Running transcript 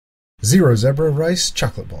Zebra Rice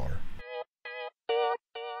Choc Bar.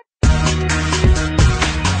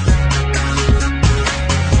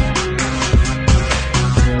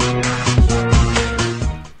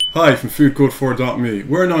 Hi from foodgood4.me.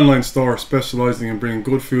 We're an online store specialising in bringing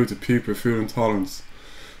good food to people with food intolerance.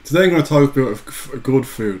 Today I'm going to talk about a good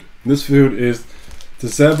food. And this food is the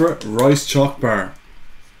Zebra Rice Choc Bar.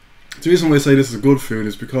 The reason why I say this is a good food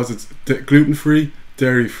is because it's gluten-free,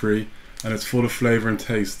 dairy-free, and it's full of flavour and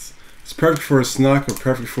tastes. It's perfect for a snack or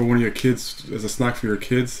perfect for one of your kids, as a snack for your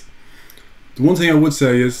kids. The one thing I would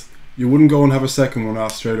say is you wouldn't go and have a second one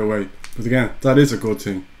off straight away. But again, that is a good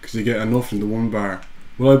thing because you get enough in the one bar.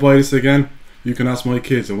 Will I buy this again? You can ask my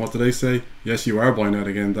kids, and what do they say? Yes, you are buying that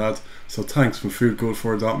again, Dad. So thanks from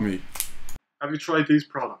foodgood4.me. Have you tried these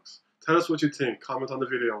products? Tell us what you think, comment on the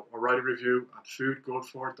video, or write a review at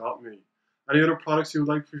foodgood4.me. Any other products you would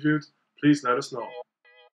like reviewed? Please let us know.